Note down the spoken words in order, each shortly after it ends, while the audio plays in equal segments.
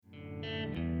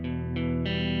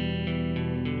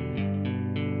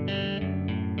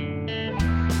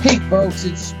Hey folks,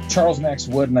 it's Charles Max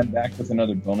Wood, and I'm back with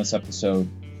another bonus episode.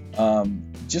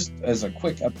 Just as a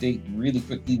quick update, really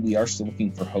quickly, we are still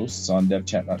looking for hosts on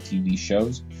devchat.tv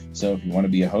shows. So if you want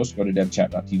to be a host, go to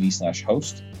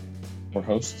devchat.tv/host or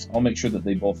hosts. I'll make sure that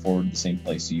they both forward the same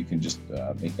place so you can just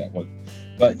make that work.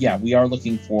 But yeah, we are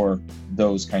looking for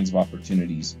those kinds of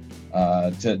opportunities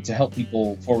to help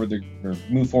people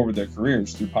move forward their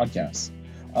careers through podcasts.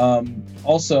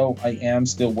 Also, I am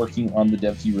still working on the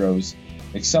Dev Heroes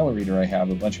Accelerator. I have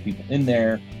a bunch of people in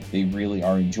there. They really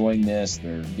are enjoying this.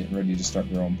 They're getting ready to start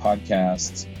their own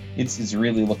podcasts. It's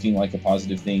really looking like a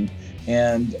positive thing.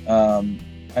 And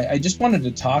I just wanted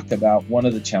to talk about one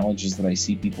of the challenges that I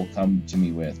see people come to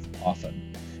me with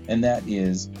often. And that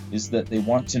is that they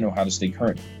want to know how to stay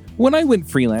current. When I went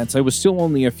freelance, I was still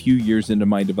only a few years into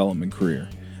my development career.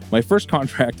 My first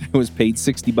contract, I was paid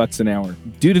 $60 an hour.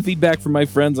 Due to feedback from my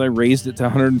friends, I raised it to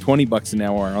 $120 an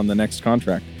hour on the next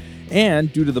contract.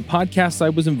 And due to the podcasts I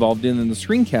was involved in and the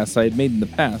screencasts I had made in the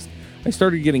past, I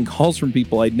started getting calls from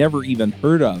people I'd never even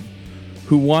heard of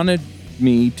who wanted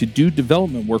me to do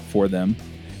development work for them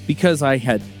because I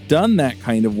had done that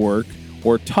kind of work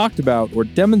or talked about or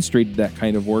demonstrated that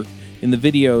kind of work in the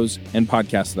videos and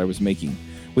podcasts that I was making.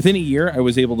 Within a year, I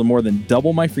was able to more than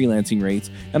double my freelancing rates,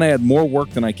 and I had more work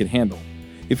than I could handle.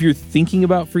 If you're thinking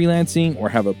about freelancing or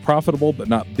have a profitable but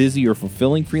not busy or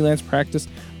fulfilling freelance practice,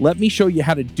 let me show you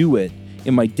how to do it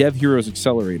in my Dev Heroes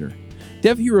Accelerator.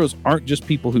 Dev Heroes aren't just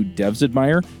people who devs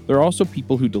admire, they're also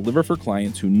people who deliver for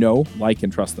clients who know, like,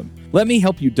 and trust them. Let me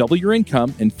help you double your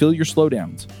income and fill your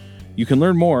slowdowns. You can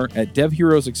learn more at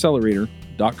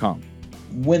devheroesaccelerator.com.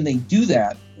 When they do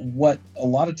that, what a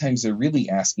lot of times they're really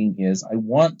asking is, I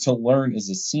want to learn as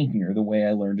a senior the way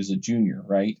I learned as a junior,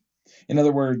 right? In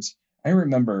other words, I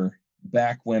remember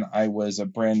back when I was a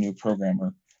brand new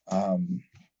programmer,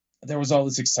 there was all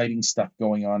this exciting stuff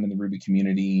going on in the Ruby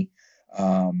community.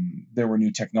 There were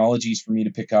new technologies for me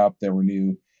to pick up. There were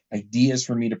new ideas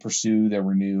for me to pursue. There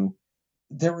were new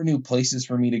places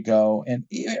for me to go. And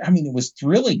I mean, it was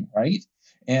thrilling, right?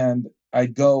 And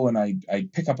I'd go and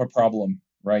I'd pick up a problem,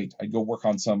 right? I'd go work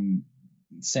on some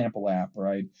sample app, or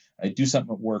I'd do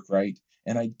something at work, right?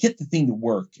 And I'd get the thing to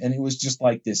work. And it was just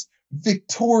like this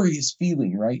victorious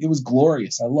feeling, right? It was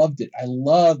glorious. I loved it,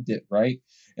 right?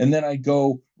 And then I'd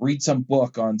go read some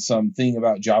book on something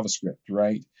about JavaScript,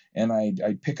 right? And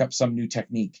I'd pick up some new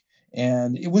technique.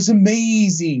 And it was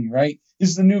amazing, right? This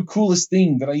is the new coolest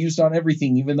thing that I used on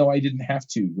everything, even though I didn't have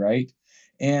to, right?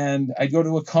 And I'd go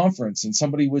to a conference and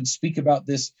somebody would speak about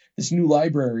this new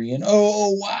library, and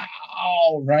oh,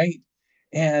 wow, right?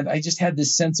 And I just had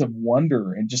this sense of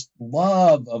wonder and just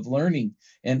love of learning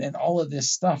and all of this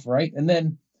stuff, right? And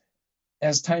then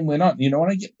as time went on, and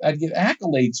I'd get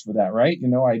accolades for that, right?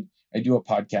 I'd do a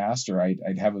podcast, or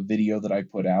I'd have a video that I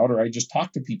put out, or I just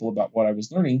talk to people about what I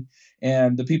was learning.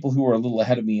 And the people who were a little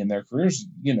ahead of me in their careers,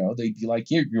 they'd be like,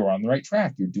 you're on the right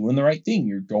track. You're doing the right thing.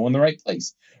 You're going the right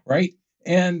place, right?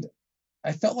 And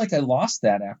I felt like I lost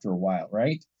that after a while,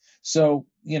 right? So,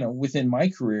 within my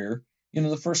career,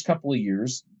 the first couple of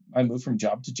years, I moved from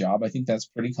job to job. I think that's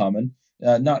pretty common.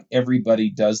 Not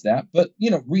everybody does that, but,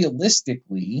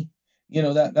 realistically,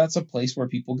 that's a place where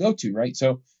people go to, right?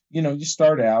 So, you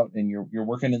start out and you're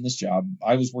working in this job.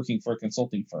 I was working for a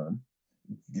consulting firm.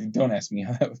 Don't ask me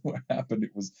what happened.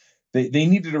 It was, they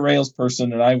needed a Rails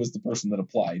person, and I was the person that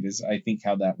applied, is I think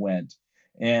how that went.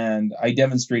 And I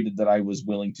demonstrated that I was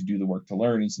willing to do the work to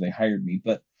learn, and so they hired me.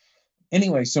 But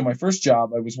anyway, so my first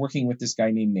job, I was working with this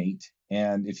guy named Nate.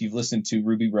 And if you've listened to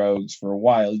Ruby Rogues for a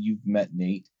while, you've met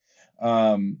Nate.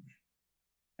 And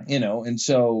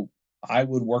so I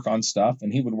would work on stuff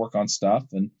and he would work on stuff.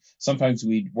 And sometimes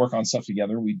we'd work on stuff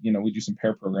together. We'd do some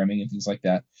pair programming and things like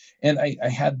that. And I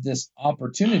had this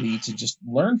opportunity to just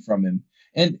learn from him.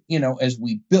 And, as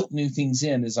we built new things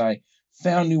as I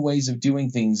found new ways of doing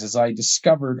things, as I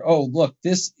discovered, oh, look,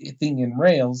 this thing in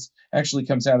Rails actually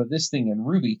comes out of this thing in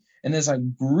Ruby. And as I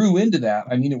grew into that,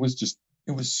 I mean, it was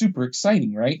super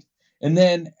exciting, right? And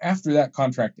then after that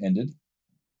contract ended,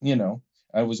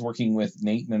 I was working with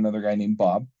Nate and another guy named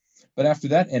Bob. But after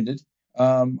that ended,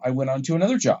 I went on to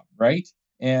another job, right?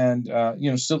 And,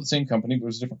 still the same company, but it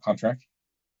was a different contract.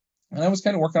 And I was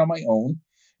kind of working on my own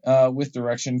with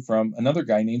direction from another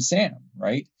guy named Sam,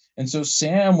 right? And so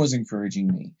Sam was encouraging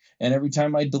me. And every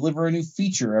time I deliver a new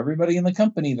feature, everybody in the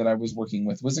company that I was working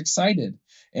with was excited.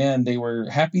 And they were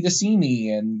happy to see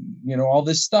me and, all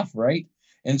this stuff, right?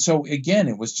 And so, again,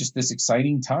 it was just this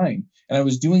exciting time. And I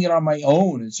was doing it on my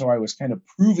own. And so I was kind of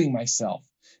proving myself.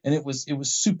 And it was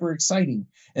super exciting.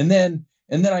 And then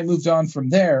I moved on from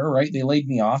there, right? They laid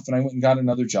me off and I went and got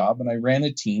another job. And I ran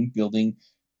a team building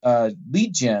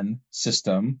lead gen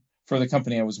system for the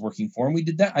company I was working for. And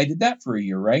I did that for a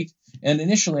year, right? And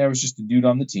initially I was just a dude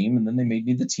on the team, and then they made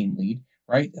me the team lead,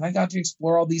 right? And I got to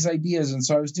explore all these ideas. And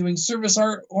so I was doing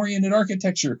service-oriented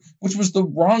architecture, which was the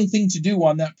wrong thing to do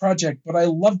on that project, but I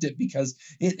loved it because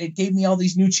it gave me all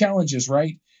these new challenges,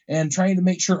 right? And trying to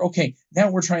make sure, okay,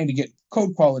 now we're trying to get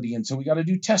code quality. And so we got to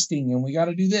do testing, and we got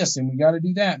to do this, and we got to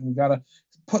do that, and we got to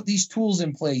put these tools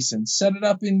in place and set it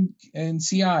up in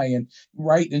CI, and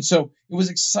right. And so it was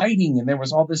exciting, and there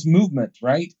was all this movement,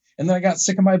 right? And then I got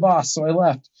sick of my boss, so I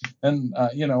left. And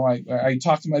I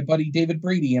talked to my buddy David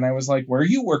Brady, and I was like, "Where are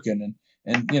you working?"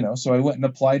 And so I went and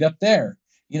applied up there.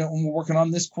 And we're working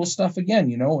on this cool stuff again.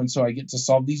 And so I get to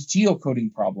solve these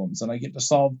geocoding problems, and I get to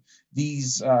solve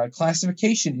these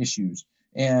classification issues.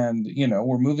 And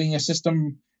we're moving a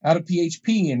system out of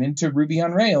PHP and into Ruby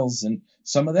on Rails, and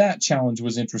some of that challenge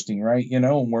was interesting, right?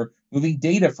 And we're moving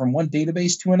data from one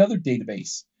database to another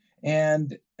database,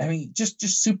 and I mean, just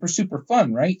super, super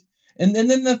fun, right? And then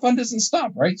the fun doesn't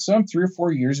stop, right? So I'm 3 or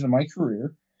 4 years into my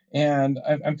career, and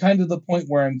I'm kind of the point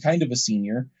where I'm kind of a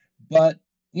senior, but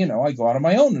I go out on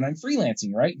my own and I'm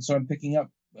freelancing, right? And so I'm picking up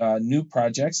new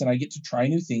projects, and I get to try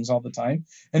new things all the time,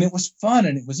 and it was fun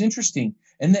and it was interesting.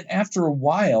 And then after a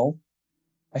while,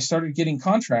 I started getting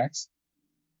contracts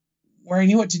where I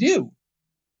knew what to do,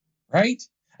 right?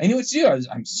 I knew what to do.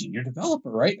 I'm a senior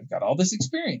developer, right? I've got all this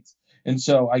experience. And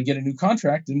so I get a new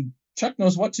contract, and Chuck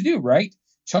knows what to do, right?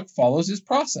 Chuck follows his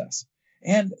process.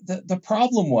 And the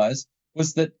problem was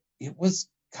that it was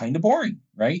kind of boring,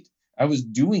 right? I was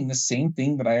doing the same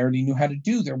thing that I already knew how to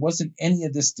do. There wasn't any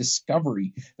of this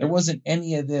discovery. There wasn't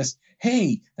any of this,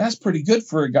 hey, that's pretty good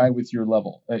for a guy with your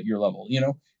level, at your level,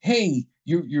 hey,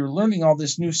 you're learning all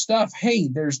this new stuff. Hey,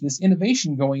 there's this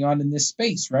innovation going on in this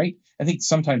space, right? I think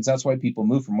sometimes that's why people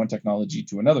move from one technology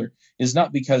to another, is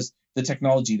not because the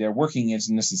technology they're working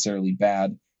isn't necessarily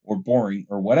bad or boring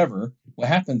or whatever. What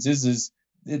happens is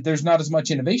there's not as much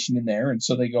innovation in there. And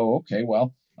so they go, okay,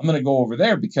 well, I'm going to go over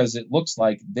there because it looks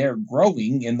like they're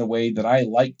growing in the way that I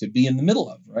like to be in the middle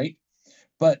of, right?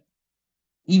 But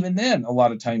even then, a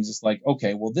lot of times it's like,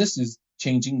 okay, well, this is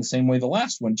changing the same way the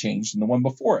last one changed and the one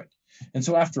before it. And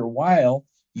so after a while,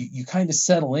 you kind of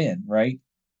settle in, right?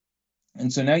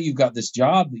 And so now you've got this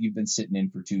job that you've been sitting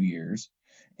in for 2 years,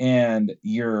 and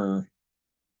your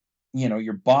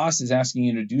boss is asking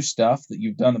you to do stuff that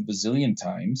you've done a bazillion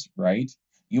times, right?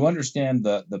 You understand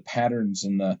the patterns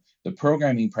and the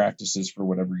programming practices for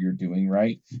whatever you're doing,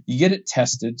 right? You get it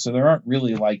tested, so there aren't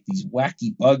really like these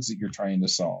wacky bugs that you're trying to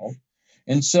solve.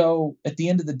 And so at the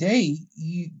end of the day,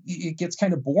 it gets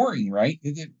kind of boring, right?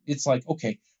 It's like,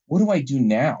 okay, what do I do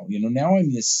now? Now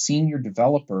I'm this senior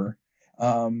developer.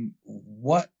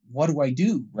 What do I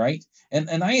do, right?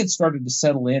 And I had started to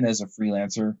settle in as a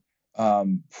freelancer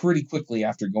pretty quickly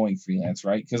after going freelance,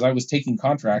 right? Because I was taking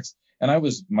contracts, and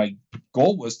my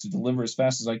goal was to deliver as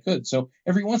fast as I could. So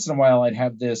every once in a while, I'd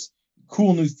have this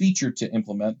cool new feature to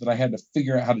implement that I had to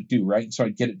figure out how to do, right? And so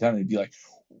I'd get it done, and it'd be like,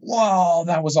 wow,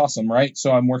 that was awesome, right?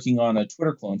 So I'm working on a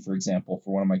Twitter clone, for example,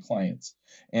 for one of my clients.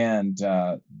 And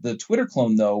the Twitter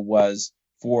clone, though, was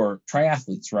for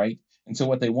triathletes, right? And so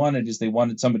what they wanted is they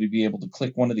wanted somebody to be able to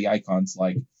click one of the icons,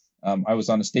 like I was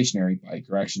on a stationary bike,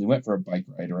 or actually went for a bike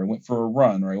ride, or I went for a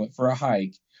run, or I went for a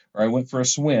hike, or I went for a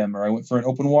swim, or I went for an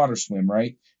open water swim,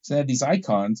 right? So they had these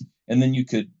icons, and then you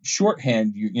could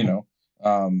shorthand,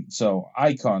 so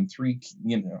icon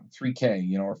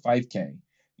 3K, or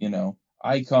 5K,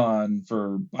 icon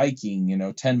for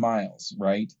biking, 10 miles,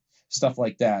 right? Stuff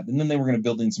like that. And then they were going to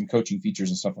build in some coaching features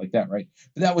and stuff like that, right?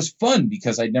 But that was fun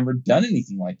because I'd never done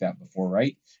anything like that before,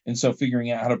 right? And so figuring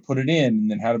out how to put it in,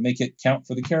 and then how to make it count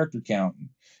for the character count,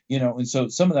 and so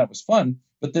some of that was fun.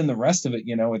 But then the rest of it,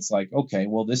 it's like, okay,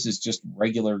 well, this is just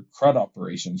regular CRUD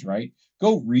operations, right?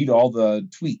 Go read all the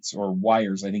tweets, or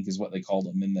wires, I think is what they called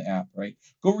them in the app, right?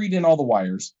 Go read in all the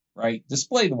wires, right?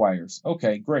 Display the wires.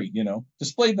 Okay, great.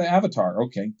 Display the avatar.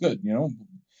 Okay, good.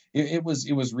 It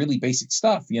was really basic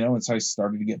stuff, and so I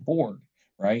started to get bored,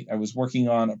 right? I was working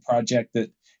on a project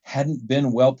that hadn't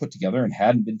been well put together and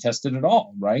hadn't been tested at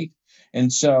all, right?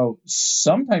 And so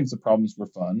sometimes the problems were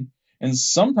fun, and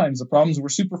sometimes the problems were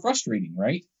super frustrating,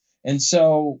 right? And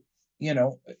so,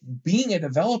 being a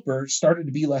developer started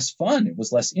to be less fun. It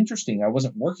was less interesting. I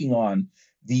wasn't working on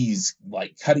these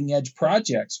like cutting edge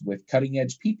projects with cutting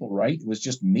edge people, right? It was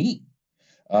just me.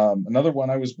 Another one,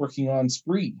 I was working on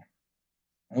Spree,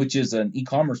 which is an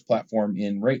e-commerce platform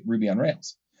in Ruby on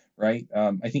Rails, right?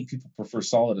 I think people prefer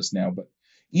Solidus now, but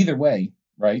either way,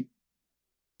 right?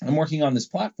 I'm working on this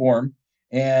platform,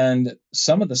 and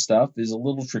some of the stuff is a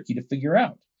little tricky to figure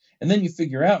out. And then you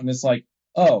figure out, and it's like,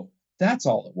 oh, That's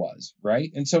all it was,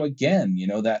 right? And so again,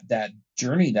 that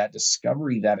journey, that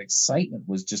discovery, that excitement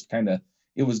was just kind of,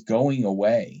 it was going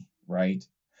away, right?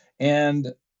 And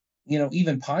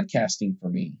even podcasting for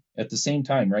me at the same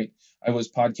time, right? I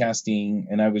was podcasting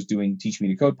and I was doing Teach Me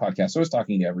to Code podcast. So I was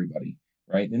talking to everybody,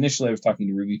 right? Initially, I was talking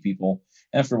to Ruby people.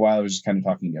 After a while, I was just kind of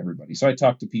talking to everybody. So I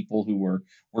talked to people who were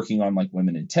working on like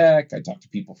women in tech. I talked to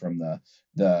people from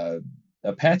the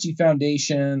Apache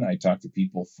Foundation. I talked to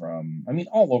people from,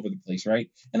 all over the place, right?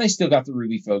 And I still got the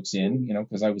Ruby folks in,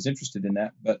 because I was interested in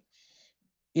that. But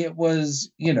it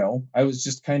was, I was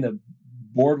just kind of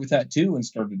bored with that too and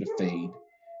started to fade.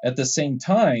 At the same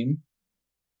time,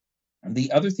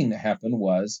 the other thing that happened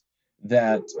was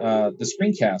that the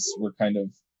screencasts were kind of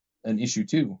an issue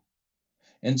too.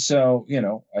 And so,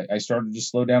 I started to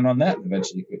slow down on that and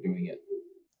eventually quit doing it.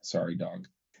 Sorry, dog.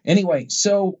 Anyway,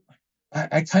 so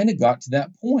I kind of got to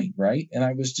that point, right? And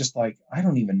I was just like, I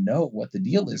don't even know what the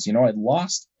deal is. I'd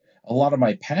lost a lot of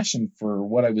my passion for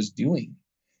what I was doing.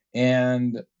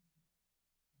 And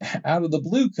out of the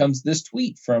blue comes this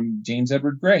tweet from James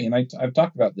Edward Gray. And I've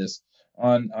talked about this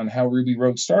on how Ruby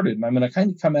Rogue started. And I'm going to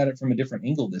kind of come at it from a different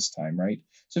angle this time, right?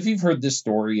 So if you've heard this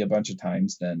story a bunch of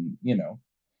times, then,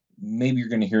 maybe you're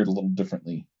going to hear it a little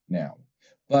differently now.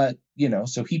 But,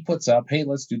 so he puts up, hey,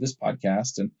 let's do this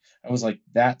podcast. And I was like,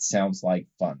 that sounds like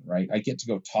fun, right? I get to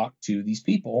go talk to these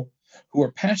people who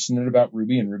are passionate about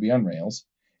Ruby and Ruby on Rails.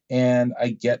 And I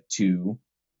get to,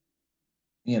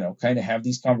 kind of have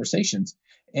these conversations.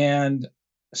 And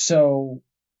so,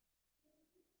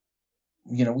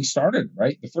 we started,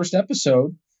 right? The first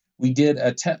episode we did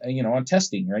on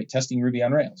testing, right? Testing Ruby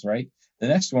on Rails, right? The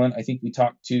next one, I think we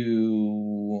talked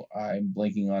to, I'm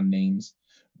blanking on names,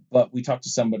 but we talked to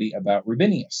somebody about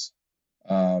Rubinius.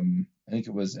 I think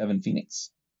it was Evan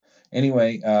Phoenix.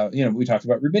 Anyway, we talked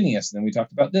about Rubinius, and then we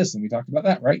talked about this, and we talked about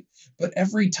that, right? But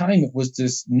every time it was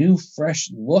this new, fresh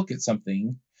look at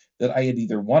something that I had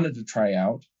either wanted to try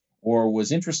out or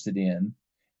was interested in.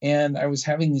 And I was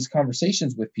having these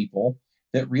conversations with people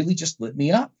that really just lit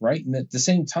me up, right? And at the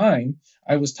same time,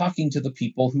 I was talking to the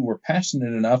people who were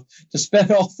passionate enough to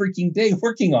spend all freaking day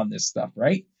working on this stuff,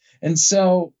 right? And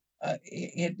so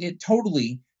it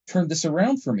totally turned this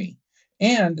around for me.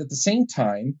 And at the same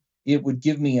time, it would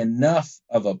give me enough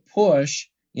of a push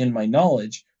in my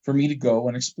knowledge for me to go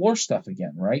and explore stuff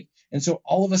again, right? And so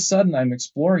all of a sudden, I'm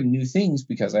exploring new things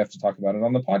because I have to talk about it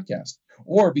on the podcast,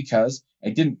 or because I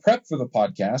didn't prep for the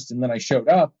podcast and then I showed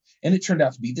up and it turned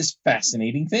out to be this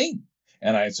fascinating thing.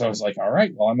 And so I was like, all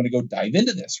right, well, I'm going to go dive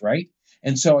into this, right?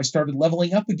 And so I started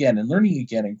leveling up again and learning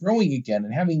again and growing again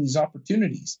and having these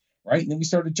opportunities, right? And then we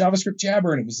started JavaScript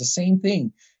Jabber, and it was the same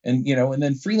thing. And, and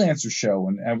then Freelancer Show,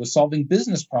 and I was solving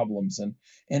business problems, and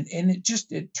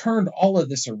it turned all of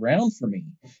this around for me.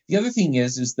 The other thing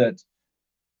is that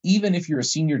even if you're a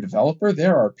senior developer,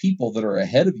 there are people that are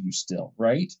ahead of you still,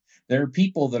 right? There are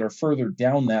people that are further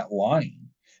down that line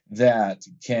that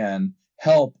can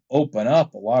help open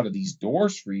up a lot of these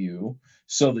doors for you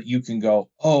so that you can go,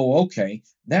 oh, okay,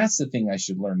 that's the thing I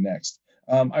should learn next.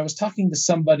 I was talking to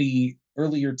somebody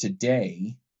earlier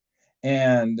today,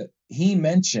 and he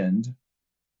mentioned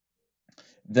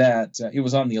that it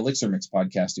was on the Elixir Mix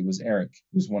podcast. It was Eric,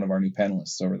 who's one of our new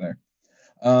panelists over there.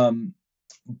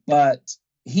 But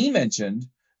he mentioned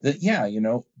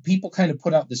that, people kind of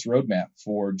put out this roadmap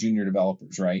for junior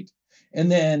developers, right? And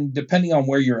then depending on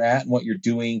where you're at and what you're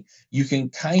doing, you can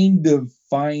kind of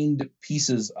find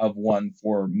pieces of one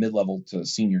for mid-level to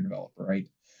senior developer, right?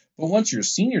 But once you're a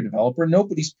senior developer,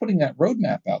 nobody's putting that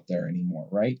roadmap out there anymore,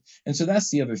 right? And so that's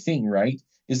the other thing, right?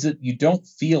 Is that you don't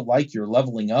feel like you're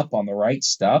leveling up on the right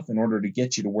stuff in order to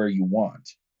get you to where you want.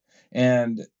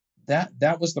 And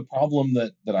that was the problem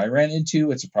that I ran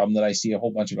into. It's a problem that I see a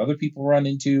whole bunch of other people run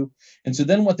into. And so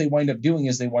then what they wind up doing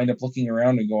is they wind up looking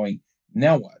around and going,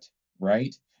 now what,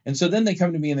 right? And so then they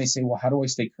come to me and they say, well, how do I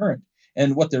stay current?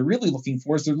 And what they're really looking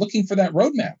for is they're looking for that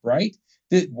roadmap, right?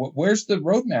 Where's the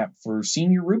roadmap for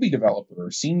senior Ruby developer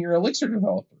or senior Elixir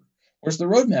developer? Where's the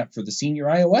roadmap for the senior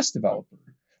iOS developer?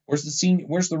 Where's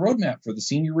the roadmap for the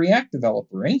senior React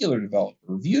developer, Angular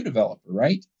developer, Vue developer,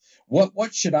 right?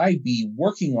 What should I be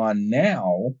working on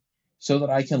now so that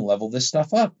I can level this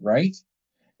stuff up, right?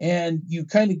 And you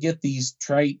kind of get these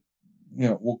trite,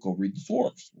 we'll go read the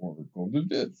source, or go do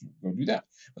this, go do that.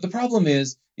 But the problem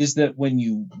is that when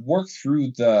you work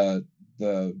through the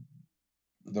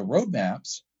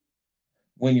roadmaps,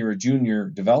 when you're a junior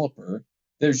developer,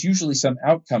 there's usually some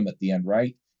outcome at the end,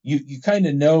 right? You kind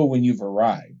of know when you've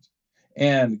arrived.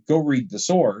 And go read the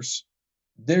source.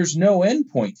 There's no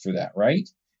endpoint for that, right?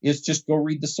 It's just go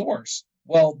read the source.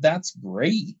 Well, that's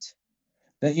great.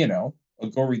 That I'll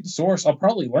go read the source. I'll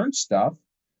probably learn stuff,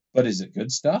 but is it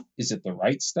good stuff? Is it the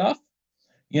right stuff?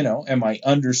 Am I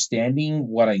understanding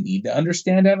what I need to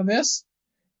understand out of this?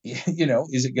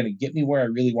 Is it going to get me where I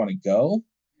really want to go?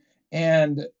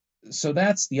 And so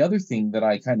that's the other thing that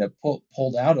I kind of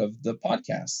pulled out of the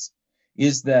podcasts,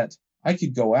 is that I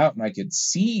could go out and I could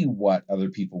see what other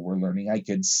people were learning. I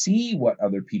could see what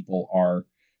other people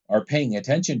are paying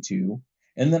attention to.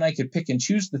 And then I could pick and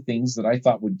choose the things that I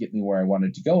thought would get me where I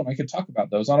wanted to go. And I could talk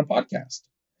about those on a podcast.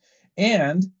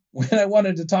 And when I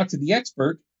wanted to talk to the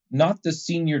expert, not the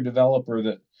senior developer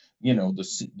that,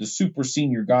 the super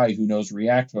senior guy who knows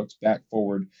React hooks back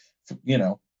forward,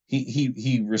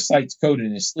 he recites code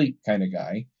in his sleep kind of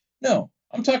guy. No,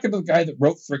 I'm talking about the guy that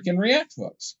wrote frickin' React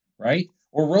hooks, right?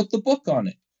 Or wrote the book on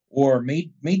it, or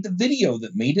made the video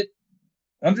that made it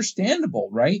understandable,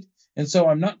 right? And so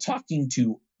I'm not talking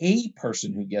to a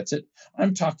person who gets it.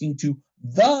 I'm talking to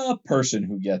the person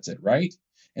who gets it, right?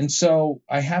 And so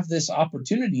I have this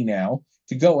opportunity now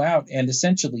to go out and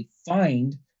essentially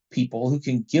find people who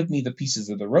can give me the pieces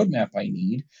of the roadmap I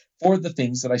need for the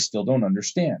things that I still don't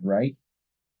understand, right?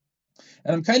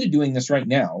 And I'm kind of doing this right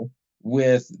now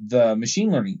with the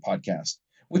machine learning podcast,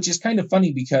 which is kind of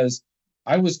funny because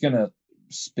I was going to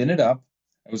spin it up.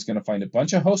 I was going to find a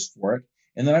bunch of hosts for it,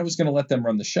 and then I was going to let them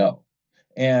run the show.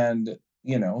 And,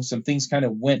 some things kind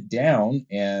of went down,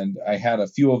 and I had a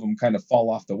few of them kind of fall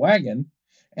off the wagon.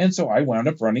 And so I wound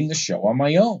up running the show on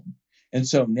my own. And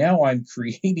so now I'm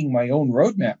creating my own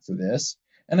roadmap for this,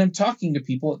 and I'm talking to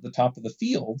people at the top of the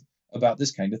field about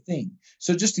this kind of thing.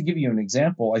 So just to give you an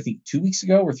example, I think 2 weeks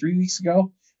ago or 3 weeks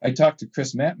ago, I talked to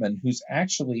Chris Mattman, who's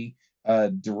actually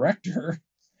a director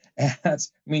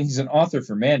he's an author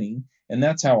for Manning. And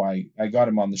that's how I got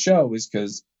him on the show, is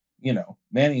because,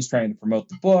 Manning's trying to promote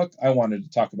the book. I wanted to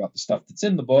talk about the stuff that's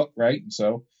in the book, right? And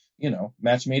so,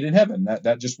 match made in heaven.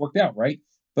 That just worked out, right?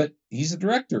 But he's a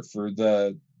director for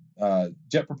the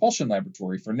Jet Propulsion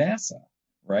Laboratory for NASA,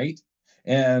 right?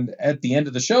 And at the end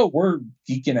of the show, we're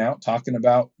geeking out talking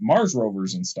about Mars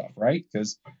rovers and stuff, right?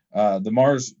 Because the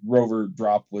Mars rover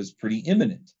drop was pretty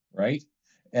imminent, right,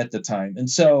 at the time. And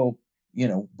so,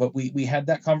 but we had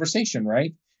that conversation,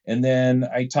 right? And then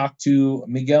I talked to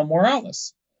Miguel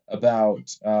Morales about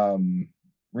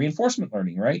reinforcement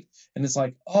learning, right? And it's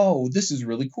like, oh, this is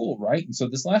really cool, right? And so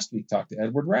this last week talked to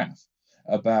Edward Raff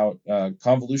about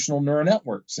convolutional neural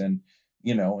networks, and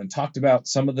and talked about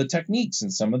some of the techniques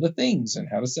and some of the things and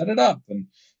how to set it up. And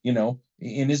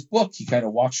in his book, he kind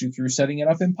of walks you through setting it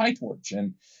up in PyTorch,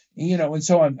 and and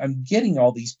so I'm getting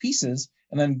all these pieces,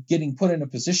 and I'm getting put in a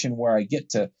position where I get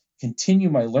to continue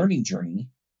my learning journey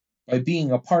by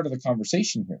being a part of the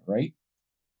conversation here, right?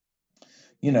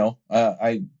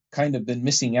 I kind of been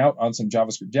missing out on some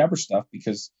JavaScript Jabber stuff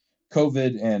because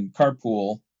COVID and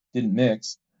Carpool didn't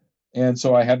mix. And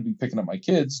so I had to be picking up my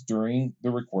kids during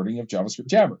the recording of JavaScript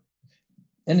Jabber.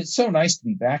 And it's so nice to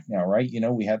be back now, right?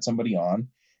 We had somebody on,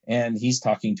 and he's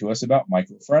talking to us about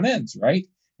micro front ends, right?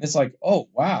 And it's like, oh,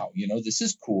 wow, this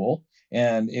is cool.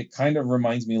 And it kind of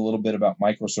reminds me a little bit about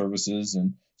microservices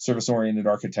and service-oriented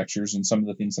architectures and some of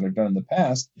the things that I've done in the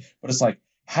past. But it's like,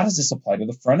 how does this apply to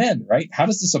the front end, right? How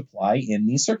does this apply in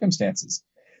these circumstances?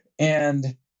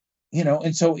 And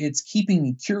and so it's keeping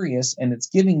me curious, and it's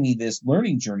giving me this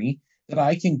learning journey that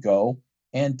I can go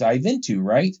and dive into,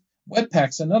 right?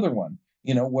 Webpack's another one,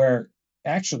 where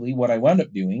actually what I wound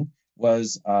up doing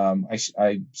was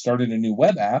I started a new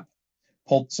web app,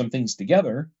 pulled some things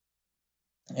together,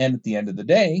 and at the end of the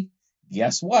day,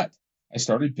 guess what? I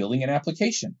started building an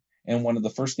application. And one of the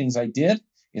first things I did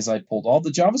is I pulled all the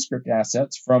JavaScript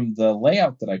assets from the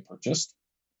layout that I purchased,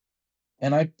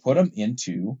 and I put them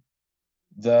into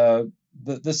the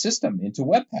system, into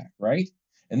Webpack, right?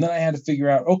 And then I had to figure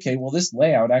out, okay, well, this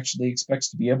layout actually expects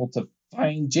to be able to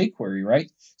find jQuery,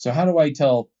 right? So how do I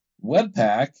tell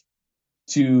Webpack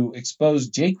to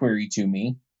expose jQuery to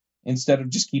me instead of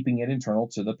just keeping it internal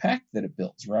to the pack that it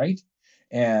builds, right?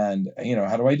 And,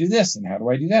 how do I do this? And how do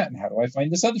I do that? And how do I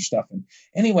find this other stuff? And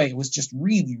anyway, it was just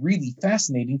really, really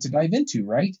fascinating to dive into,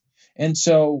 right? And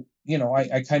so,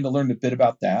 I kind of learned a bit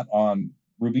about that on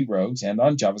Ruby Rogues and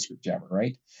on JavaScript Jabber,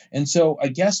 right? And so I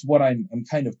guess what I'm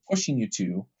kind of pushing you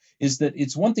to is that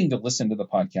it's one thing to listen to the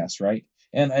podcast, right?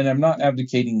 And I'm not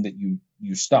advocating that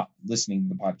you stop listening to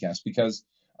the podcast, because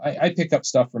I pick up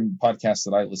stuff from podcasts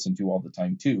that I listen to all the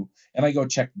time too, and I go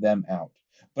check them out.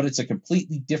 But it's a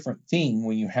completely different thing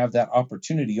when you have that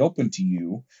opportunity open to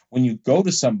you, when you go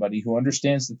to somebody who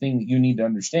understands the thing that you need to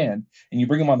understand, and you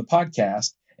bring them on the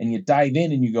podcast and you dive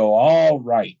in and you go, all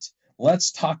right,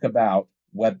 let's talk about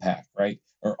Webpack, right?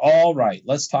 Or all right,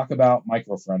 let's talk about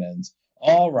micro front ends.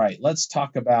 All right, let's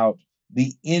talk about,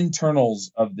 the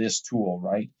internals of this tool,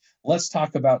 right? Let's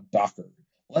talk about Docker.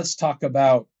 Let's talk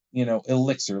about,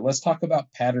 Elixir. Let's talk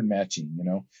about pattern matching,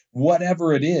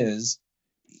 whatever it is,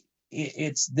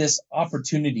 it's this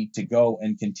opportunity to go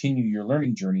and continue your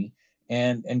learning journey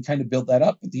and kind of build that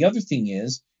up. But the other thing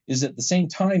is at the same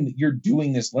time that you're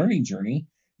doing this learning journey,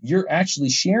 you're actually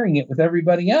sharing it with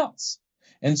everybody else.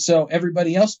 And so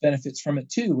everybody else benefits from it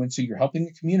too. And so you're helping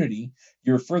the community,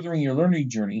 you're furthering your learning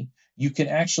journey. You can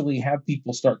actually have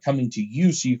people start coming to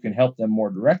you so you can help them more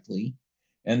directly.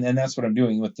 And that's what I'm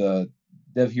doing with the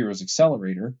Dev Heroes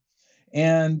Accelerator.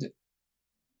 And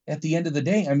at the end of the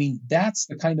day, I mean, that's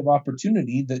the kind of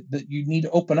opportunity that you need to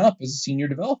open up as a senior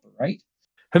developer, right?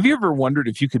 Have you ever wondered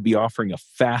if you could be offering a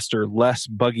faster, less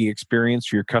buggy experience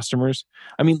for your customers?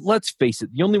 I mean, let's face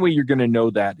it, the only way you're going to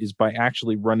know that is by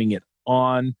actually running it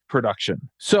on production.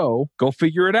 So go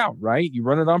figure it out, right? You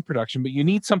run it on production, but you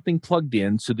need something plugged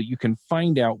in so that you can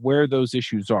find out where those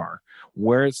issues are,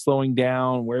 where it's slowing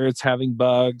down, where it's having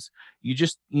bugs. You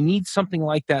need something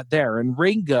like that there. And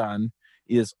Raygun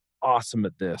is awesome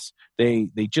at this.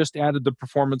 They just added the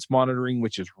performance monitoring,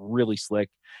 which is really slick,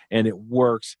 and it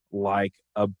works like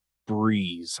a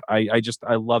breeze. I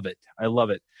love it. I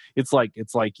love it. It's like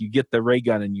you get the ray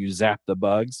gun and you zap the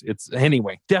bugs.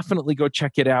 Anyway, definitely go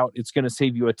check it out. It's going to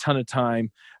save you a ton of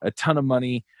time, a ton of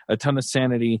money, a ton of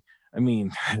sanity. I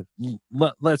mean,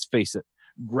 let's face it.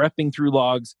 Grepping through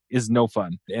logs is no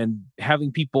fun, and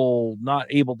having people not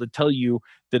able to tell you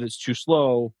that it's too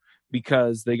slow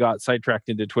because they got sidetracked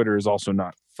into Twitter is also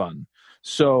not fun.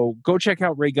 So go check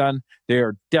out Raygun. They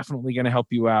are definitely going to help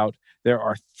you out. There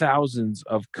are thousands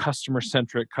of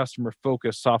customer-centric,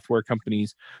 customer-focused software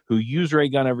companies who use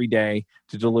Raygun every day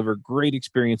to deliver great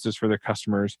experiences for their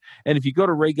customers. And if you go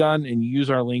to Raygun and you use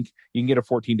our link, you can get a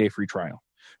 14-day free trial.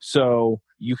 So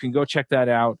you can go check that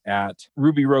out at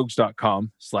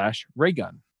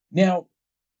rubyrogues.com/Raygun. Now,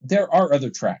 there are other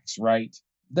tracks, right?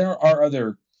 There are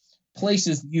other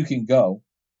places that you can go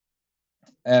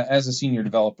as a senior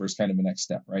developer is kind of a next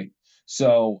step, right?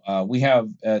 So we have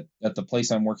at the place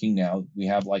I'm working now, we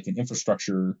have like an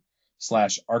infrastructure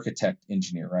 / architect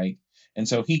engineer, right? And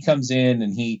so he comes in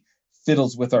and he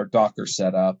fiddles with our Docker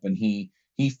setup, and he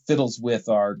fiddles with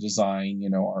our design,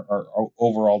 our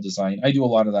overall design. I do a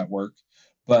lot of that work,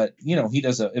 but he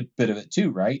does a bit of it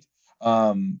too, right?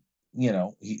 And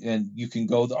you can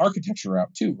go the architecture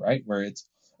route too, right? Where it's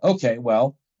okay,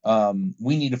 well,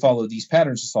 we need to follow these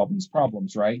patterns to solve these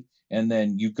problems, right? And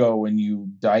then you go and you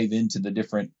dive into the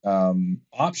different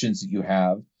options that you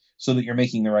have so that you're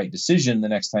making the right decision the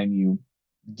next time you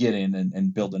get in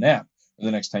and build an app, or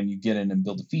the next time you get in and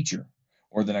build a feature,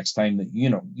 or the next time that,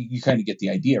 you kind of get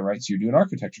the idea, right? So you're doing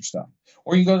architecture stuff,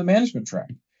 or you go to the management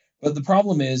track. But the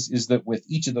problem is that with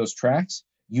each of those tracks,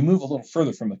 you move a little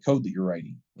further from the code that you're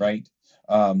writing, right?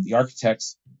 The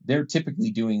architects, they're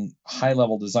typically doing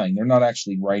high-level design. They're not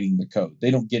actually writing the code. They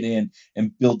don't get in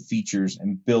and build features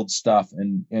and build stuff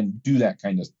and do that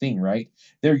kind of thing, right?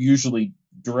 They're usually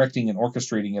directing and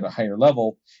orchestrating at a higher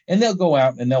level, and they'll go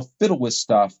out and they'll fiddle with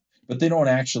stuff, but they don't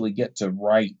actually get to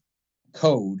write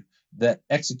code that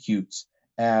executes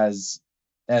as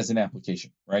an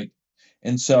application, right?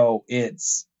 And so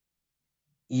it's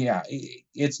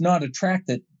not a track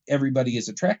that everybody is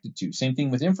attracted to. Same thing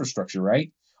with infrastructure,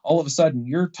 right? All of a sudden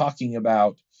you're talking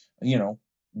about,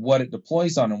 what it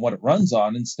deploys on and what it runs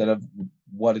on instead of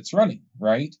what it's running,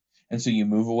 right? And so you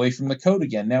move away from the code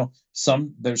again. Now,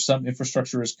 there's some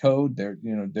infrastructure as code. There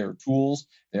are tools,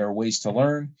 there are ways to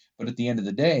learn, but at the end of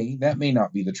the day, that may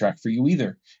not be the track for you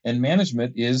either. And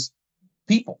management is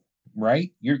people,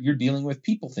 right? You're dealing with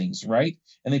people things, right?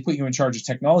 And they put you in charge of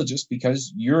technologists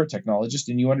because you're a technologist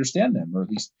and you understand them, or at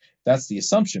least that's the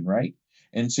assumption, right?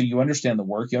 And so you understand the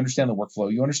work, you understand the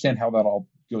workflow, you understand how that all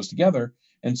goes together.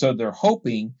 And so they're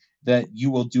hoping that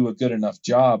you will do a good enough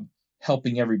job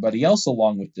helping everybody else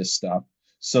along with this stuff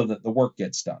so that the work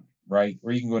gets done, right?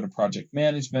 Or you can go into project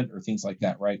management or things like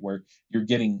that, right? Where you're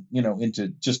getting, into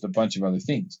just a bunch of other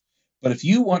things. But if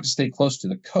you want to stay close to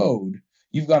the code,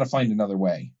 you've got to find another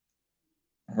way,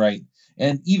 right?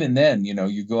 And even then,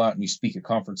 you go out and you speak at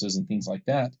conferences and things like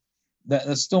that.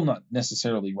 That's still not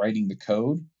necessarily writing the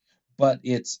code, but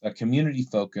it's a community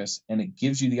focus, and it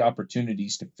gives you the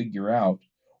opportunities to figure out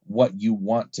what you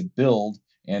want to build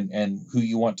and who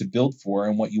you want to build for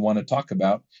and what you want to talk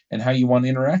about and how you want to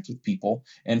interact with people.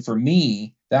 And for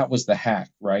me, that was the hack,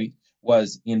 right?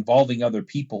 Was involving other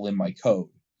people in my code.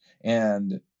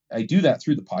 And I do that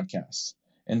through the podcasts.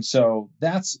 And so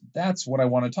that's what I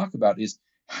want to talk about is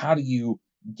how do you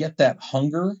get that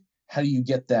hunger? How do you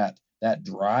get that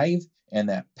drive and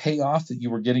that payoff that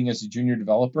you were getting as a junior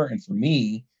developer? And for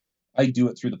me, I do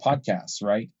it through the podcasts,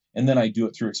 right? And then I do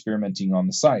it through experimenting on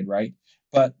the side, right?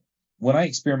 But when I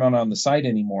experiment on the side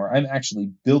anymore, I'm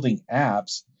actually building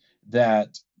apps that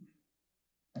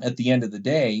at the end of the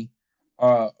day,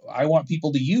 I want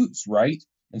people to use, right?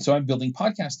 And so I'm building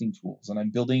podcasting tools and I'm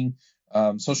building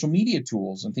social media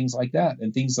tools and things like that,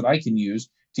 and things that I can use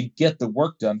to get the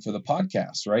work done for the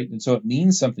podcast, right? And so it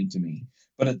means something to me.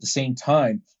 But at the same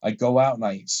time, I go out and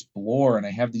I explore and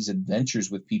I have these adventures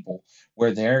with people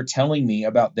where they're telling me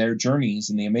about their journeys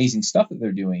and the amazing stuff that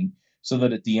they're doing, so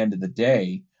that at the end of the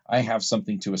day, I have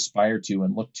something to aspire to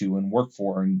and look to and work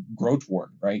for and grow toward,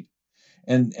 right?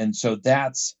 And so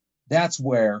that's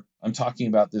where I'm talking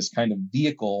about this kind of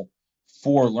vehicle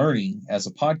for learning as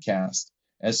a podcast,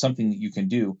 as something that you can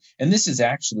do. And this is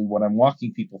actually what I'm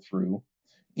walking people through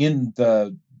in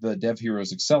the Dev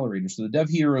Heroes Accelerator. So the Dev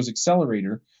Heroes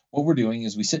Accelerator, what we're doing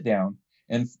is we sit down,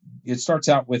 and it starts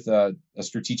out with a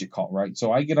strategic call, right?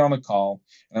 So I get on a call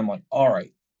and I'm like, all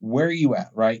right, where are you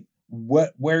at, right?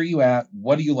 Where are you at?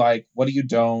 What do you like? What do you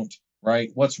don't?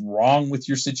 Right? What's wrong with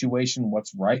your situation?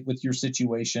 What's right with your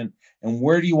situation? And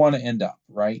where do you want to end up?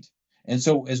 Right? And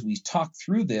so as we talk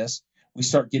through this, we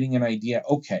start getting an idea.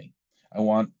 Okay, I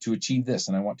want to achieve this,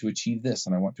 and I want to achieve this,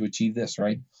 and I want to achieve this,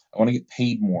 right? I want to get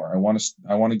paid more. I want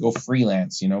to go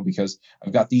freelance, because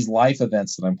I've got these life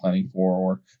events that I'm planning for,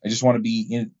 or I just want to be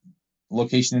in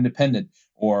location independent,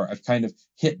 or I've kind of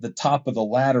hit the top of the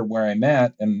ladder where I'm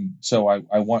at, and so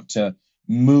I want to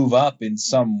move up in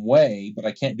some way, but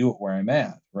I can't do it where I'm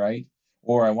at, right?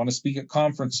 Or I want to speak at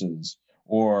conferences,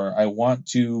 or I want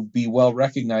to be well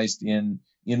recognized in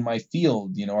my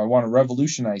field. I want to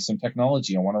revolutionize some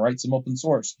technology. I want to write some open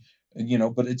source,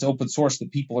 but it's open source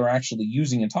that people are actually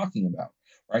using and talking about,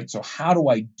 right? So how do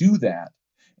I do that?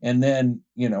 And then,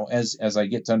 as I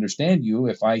get to understand you,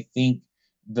 if I think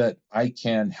that I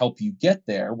can help you get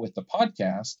there with the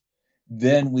podcast,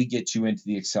 then we get you into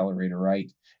the accelerator, right?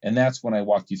 And that's when I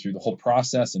walk you through the whole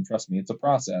process. And trust me, it's a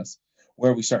process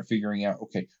where we start figuring out,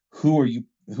 okay, who are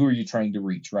you trying to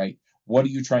reach, right? What are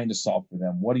you trying to solve for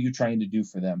them? What are you trying to do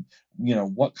for them?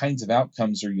 What kinds of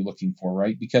outcomes are you looking for,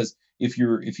 right? Because if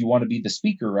you want to be the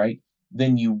speaker, right,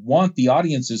 then you want the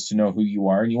audiences to know who you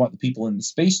are, and you want the people in the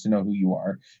space to know who you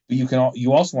are. But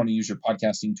you also want to use your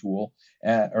podcasting tool,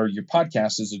 or your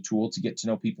podcast as a tool to get to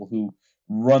know people who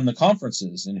run the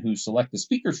conferences and who select the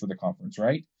speakers for the conference,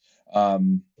 right?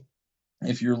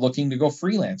 If you're looking to go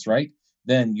freelance, right,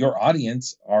 then your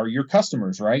audience are your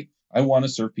customers, right? I want to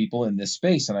serve people in this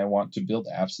space, and I want to build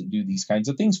apps that do these kinds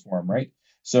of things for them, right?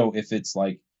 So if it's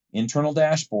like internal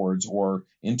dashboards or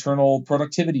internal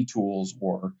productivity tools,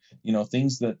 or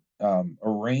things that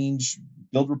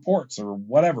build reports or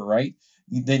whatever, right?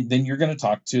 Then you're going to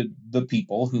talk to the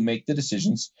people who make the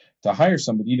decisions to hire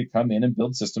somebody to come in and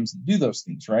build systems that do those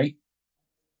things, right?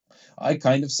 I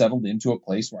kind of settled into a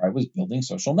place where I was building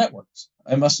social networks.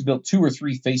 I must have built 2 or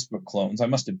 3 Facebook clones. I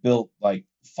must have built like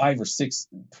 5 or 6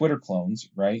 Twitter clones,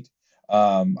 right?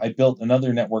 I built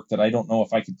another network that I don't know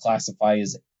if I could classify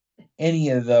as any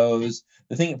of those.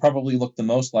 The thing it probably looked the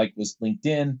most like was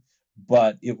LinkedIn,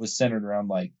 but it was centered around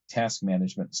like task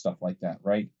management and stuff like that,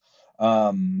 right?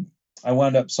 I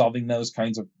wound up solving those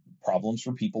kinds of problems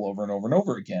for people over and over and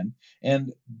over again.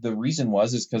 And the reason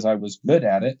is because I was good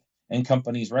at it, and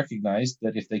companies recognized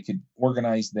that if they could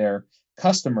organize their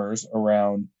customers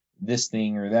around this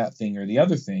thing or that thing or the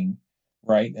other thing,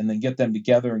 right, and then get them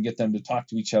together and get them to talk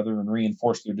to each other and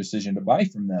reinforce their decision to buy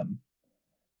from them,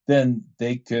 then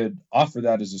they could offer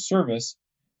that as a service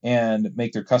and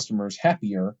make their customers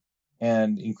happier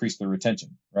and increase their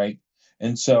retention, right?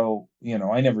 And so,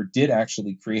 I never did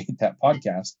actually create that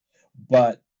podcast,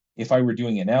 but if I were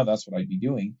doing it now, that's what I'd be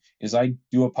doing, is I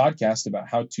do a podcast about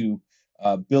how to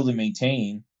build and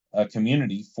maintain a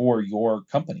community for your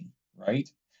company, right?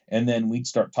 And then we'd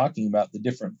start talking about the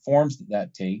different forms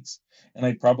that takes. And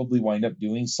I'd probably wind up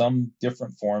doing some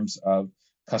different forms of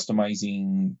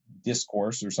customizing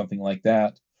discourse or something like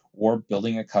that, or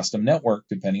building a custom network,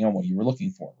 depending on what you were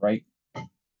looking for, right?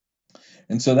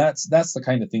 And so that's the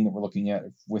kind of thing that we're looking at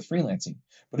with freelancing.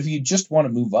 But if you just want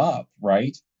to move up,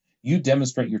 right, you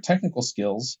demonstrate your technical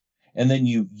skills, and then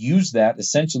you use that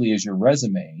essentially as your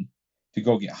resume to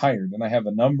go get hired. And I have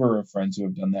a number of friends who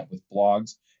have done that with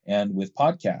blogs and with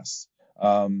podcasts.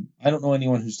 I don't know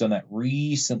anyone who's done that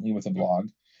recently with a blog,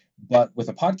 but with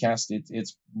a podcast,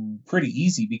 it's pretty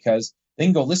easy, because they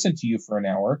can go listen to you for an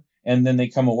hour, and then they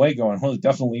come away going, well, he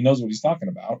definitely knows what he's talking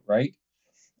about, right?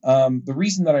 The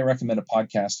reason that I recommend a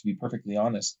podcast, to be perfectly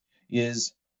honest,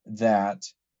 is that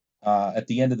at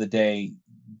the end of the day,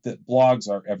 the blogs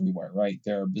are everywhere, right?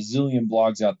 There are a bazillion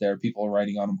blogs out there. People are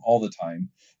writing on them all the time.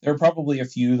 There are probably a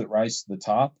few that rise to the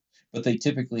top, but they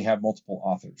typically have multiple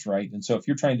authors, right? And so if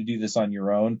you're trying to do this on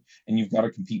your own and you've got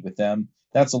to compete with them,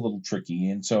 that's a little tricky.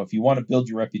 And so if you want to build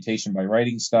your reputation by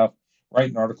writing stuff, write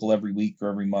an article every week or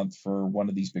every month for one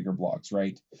of these bigger blogs,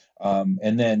 right?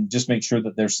 And then just make sure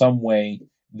that there's some way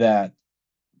that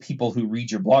people who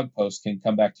read your blog post can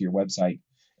come back to your website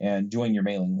and join your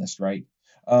mailing list, right?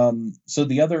 So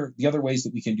the other ways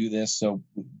that we can do this, so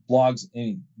blogs,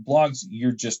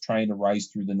 you're just trying to rise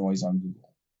through the noise on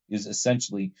Google, is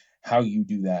essentially how you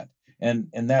do that, and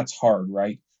that's hard,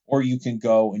 right? Or you can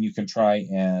go and you can try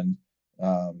and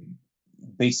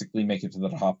basically make it to the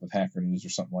top of Hacker News or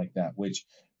something like that, which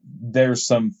there's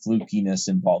some flukiness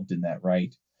involved in that,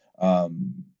 right?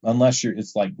 Unless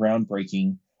it's like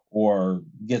groundbreaking or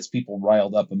gets people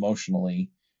riled up emotionally,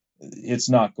 it's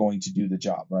not going to do the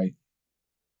job, right?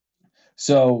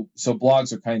 So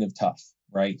blogs are kind of tough,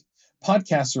 right?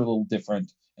 Podcasts are a little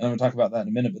different, and I'm going to talk about that in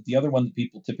a minute. But the other one that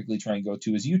people typically try and go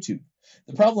to is YouTube.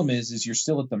 The problem is you're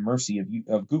still at the mercy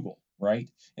of Google, right?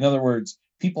 In other words,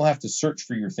 people have to search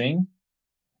for your thing,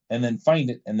 and then find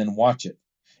it, and then watch it,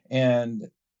 and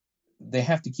they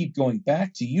have to keep going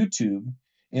back to YouTube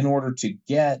in order to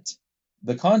get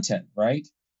the content, right?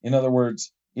 In other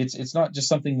words, it's not just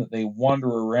something that they wander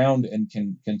around and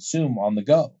can consume on the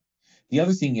go. The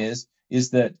other thing is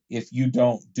that if you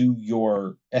don't do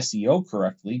your SEO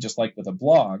correctly, just like with a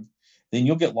blog, then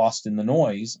you'll get lost in the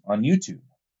noise on YouTube.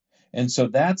 And so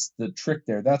that's the trick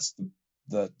there. That's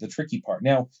the tricky part.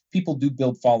 Now, people do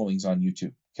build followings on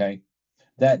YouTube, okay?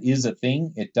 That is a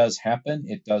thing. It does happen.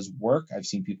 It does work. I've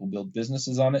seen people build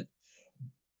businesses on it,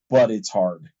 but it's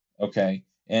hard, okay?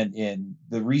 And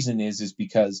the reason is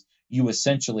because you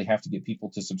essentially have to get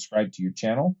people to subscribe to your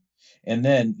channel, and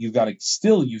then you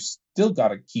still got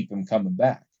to keep them coming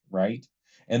back, right?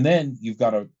 And then you've got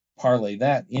to parlay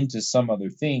that into some other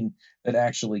thing that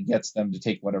actually gets them to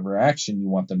take whatever action you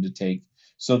want them to take,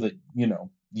 so that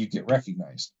you get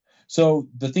recognized. So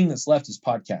the thing that's left is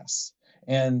podcasts.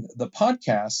 And the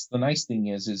podcasts, the nice thing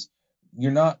is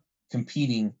you're not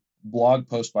competing blog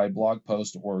post by blog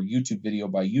post or YouTube video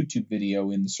by YouTube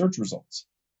video in the search results.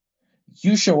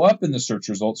 You show up in the search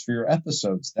results for your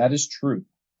episodes. That is true.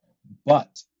 But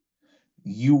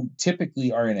you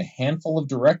typically are in a handful of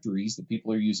directories that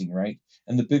people are using, right?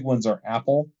 And the big ones are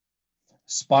Apple,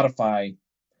 Spotify,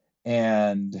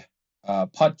 and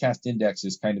Podcast Index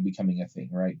is kind of becoming a thing,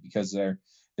 right? Because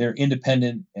they're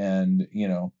independent and,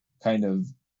 kind of,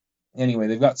 anyway,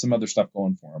 they've got some other stuff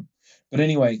going for them. But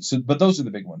anyway, but those are the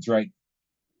big ones, right?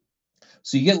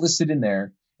 So you get listed in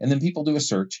there, and then people do a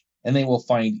search, and they will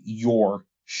find your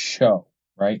show,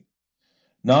 right?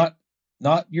 Not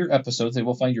your episodes. They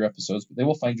will find your episodes, but they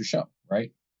will find your show,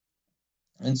 right?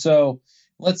 And so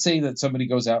let's say that somebody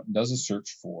goes out and does a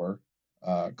search for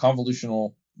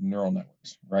convolutional neural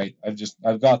networks, right?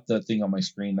 I've got the thing on my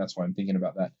screen. That's why I'm thinking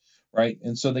about that, right?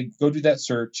 And so they go do that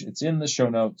search. It's in the show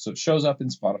notes. So it shows up in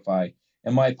Spotify,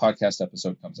 and my podcast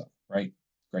episode comes up, right?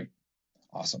 Great.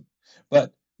 Awesome.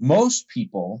 But most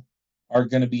people are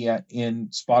going to be in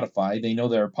Spotify. They know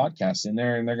there are podcasts in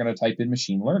there, and they're going to type in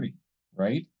machine learning,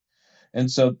 right? And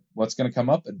so what's going to come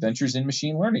up? Adventures in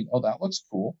Machine Learning. Oh, that looks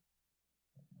cool.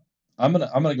 I'm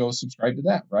gonna go subscribe to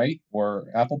that, right? Or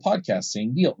Apple Podcasts,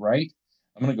 same deal, right?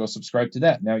 I'm gonna go subscribe to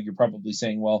that. Now you're probably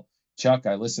saying, well, Chuck,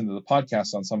 I listened to the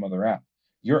podcast on some other app.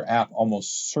 Your app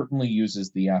almost certainly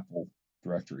uses the Apple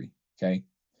directory. Okay.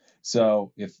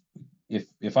 So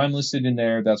if I'm listed in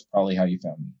there, that's probably how you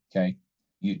found me. Okay.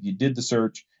 You did the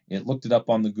search, it looked it up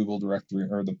on the Google directory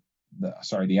or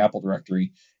the Apple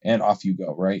directory, and off you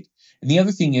go, right? And the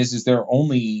other thing is there are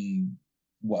only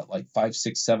like 5,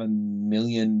 6, 7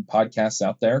 million podcasts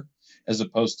out there, as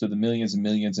opposed to the millions and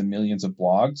millions and millions of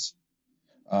blogs.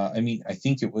 I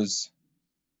think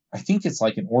it's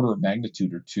like an order of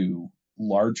magnitude or two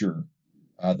larger,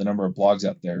 the number of blogs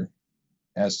out there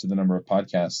as to the number of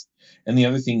podcasts. And the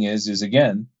other thing is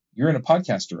again, you're in a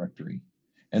podcast directory,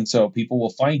 and so people will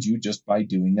find you just by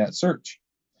doing that search.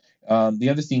 The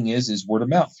other thing is word of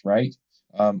mouth, right?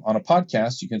 On a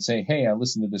podcast, you can say, hey, I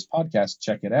listened to this podcast,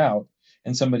 check it out.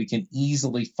 And somebody can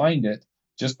easily find it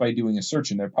just by doing a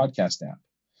search in their podcast app.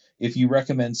 If you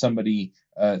recommend somebody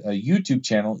a YouTube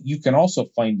channel, you can also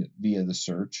find it via the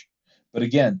search. But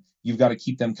again, you've got to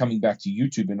keep them coming back to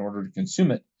YouTube in order to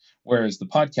consume it. Whereas the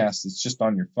podcast is just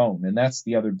on your phone. And that's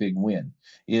the other big win,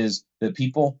 is that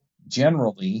people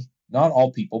generally, not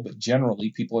all people, but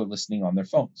generally people are listening on their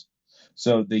phones.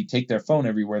 So they take their phone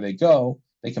everywhere they go.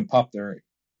 They can pop their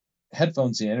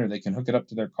headphones in, or they can hook it up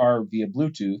to their car via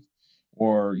Bluetooth,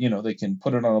 or, they can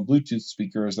put it on a Bluetooth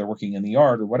speaker as they're working in the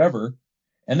yard or whatever,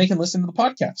 and they can listen to the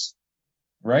podcast,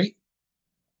 right?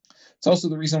 It's also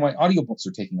the reason why audiobooks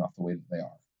are taking off the way that they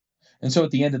are. And so at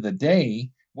the end of the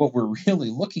day, what we're really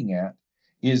looking at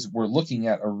is we're looking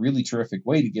at a really terrific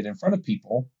way to get in front of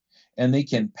people, and they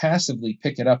can passively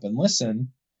pick it up and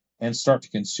listen and start to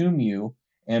consume you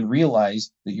and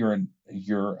realize that you're an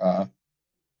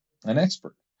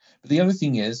expert. But the other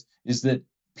thing is that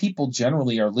people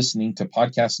generally are listening to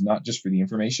podcasts not just for the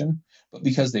information, but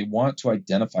because they want to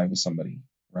identify with somebody,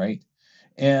 right?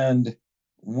 And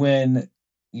when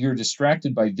you're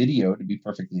distracted by video, to be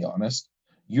perfectly honest,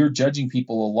 you're judging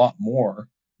people a lot more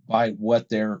by what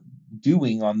they're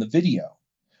doing on the video.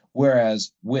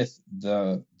 Whereas with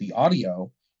the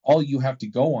audio, all you have to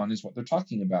go on is what they're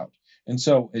talking about. And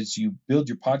so as you build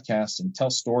your podcast and tell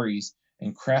stories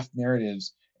and craft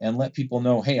narratives and let people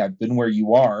know, hey, I've been where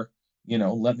you are,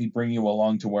 let me bring you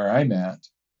along to where I'm at,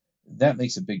 that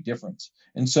makes a big difference.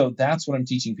 And so that's what I'm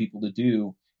teaching people to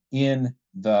do in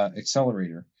the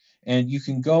accelerator. And you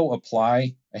can go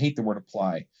apply. I hate the word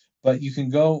apply, but you can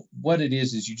go, what it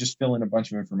is you just fill in a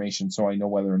bunch of information so I know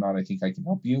whether or not I think I can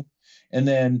help you. And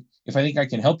then if I think I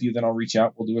can help you, then I'll reach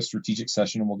out, we'll do a strategic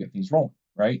session and we'll get things rolling,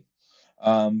 right?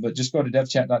 But just go to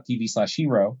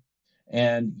devchat.tv/hero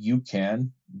and you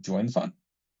can join the fun.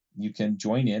 You can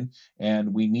join in,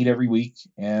 and we meet every week,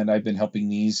 and I've been helping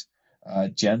these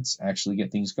gents actually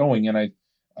get things going. And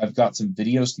I've got some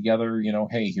videos together,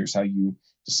 hey, here's how you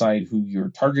decide who you're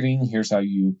targeting. Here's how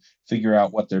you figure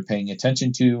out what they're paying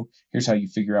attention to. Here's how you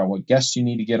figure out what guests you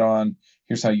need to get on.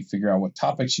 Here's how you figure out what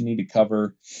topics you need to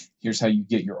cover. Here's how you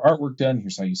get your artwork done.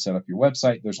 Here's how you set up your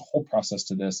website. There's a whole process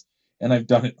to this. And I've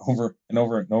done it over and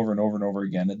over and over and over and over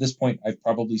again. At this point, I've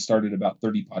probably started about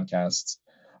 30 podcasts.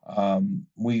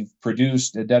 We've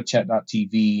produced at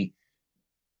devchat.tv,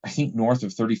 I think north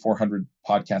of 3,400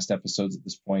 podcast episodes at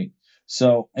this point.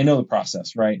 So I know the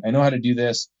process, right? I know how to do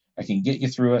this. I can get you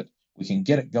through it. We can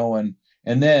get it going.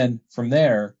 And then from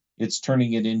there, it's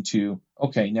turning it into,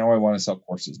 okay, now I want to sell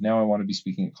courses. Now I want to be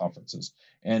speaking at conferences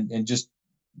and just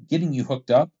getting you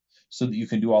hooked up so that you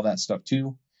can do all that stuff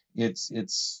too.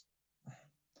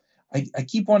 I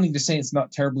keep wanting to say it's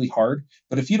not terribly hard,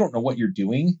 but if you don't know what you're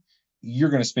doing, you're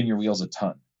going to spin your wheels a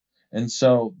ton. And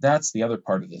so that's the other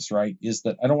part of this, right? Is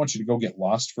that I don't want you to go get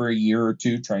lost for a year or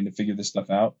two trying to figure this stuff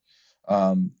out.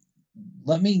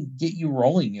 Let me get you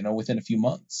rolling, within a few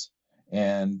months.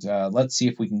 And let's see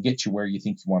if we can get you where you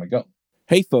think you want to go.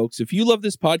 Hey, folks, if you love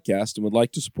this podcast and would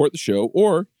like to support the show,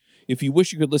 or if you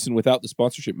wish you could listen without the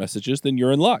sponsorship messages, then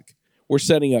you're in luck. We're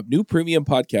setting up new premium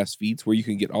podcast feeds where you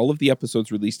can get all of the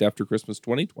episodes released after Christmas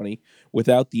 2020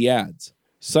 without the ads.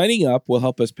 Signing up will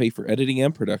help us pay for editing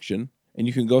and production, and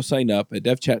you can go sign up at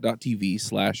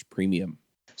devchat.tv/premium.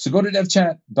 So go to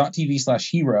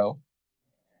devchat.tv/hero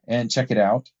and check it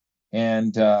out.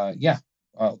 And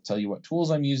I'll tell you what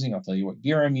tools I'm using. I'll tell you what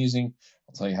gear I'm using.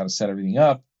 I'll tell you how to set everything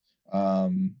up,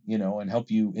 and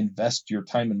help you invest your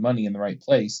time and money in the right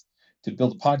place to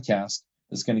build a podcast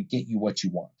that's going to get you what you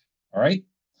want. All right.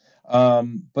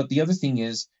 But the other thing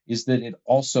is that it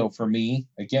also, for me,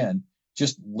 again,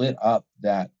 just lit up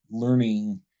that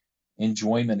learning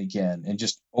enjoyment again and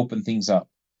just opened things up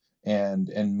and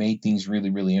made things really,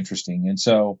 really interesting. And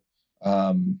so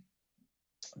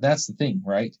that's the thing,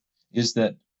 right? Is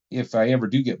that if I ever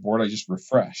do get bored, I just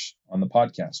refresh on the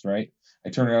podcast, right? I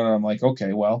turn around and I'm like,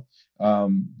 okay, well,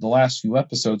 the last few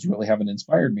episodes really haven't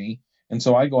inspired me. And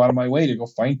so I go out of my way to go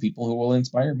find people who will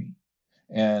inspire me.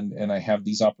 And I have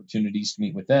these opportunities to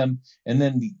meet with them. And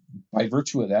then by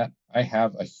virtue of that, I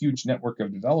have a huge network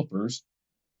of developers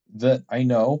that I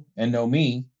know and know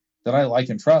me, that I like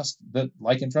and trust,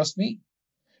 me.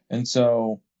 And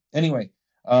so anyway,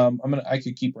 I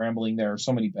could keep rambling. There are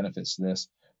so many benefits to this,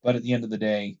 but at the end of the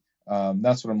day,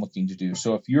 that's what I'm looking to do.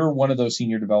 So if you're one of those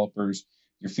senior developers,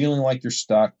 you're feeling like you're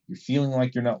stuck, you're feeling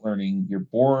like you're not learning, you're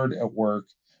bored at work,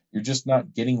 you're just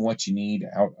not getting what you need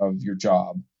out of your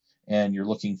job, and you're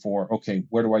looking for, okay,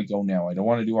 where do I go now? I don't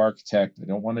want to do architect. I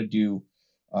don't want to do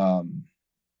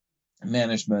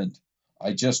management.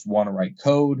 I just want to write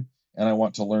code, and I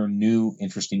want to learn new,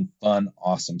 interesting, fun,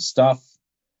 awesome stuff.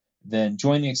 Then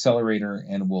join the accelerator,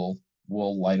 and we'll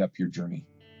light up your journey.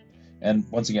 And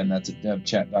once again, that's at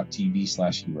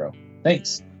devchat.tv/hero.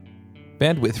 Thanks.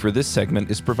 Bandwidth for this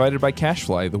segment is provided by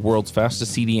CacheFly, the world's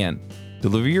fastest CDN.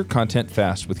 Deliver your content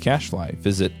fast with CacheFly.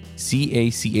 Visit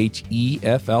CacheFly.com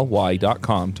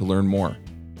to learn more.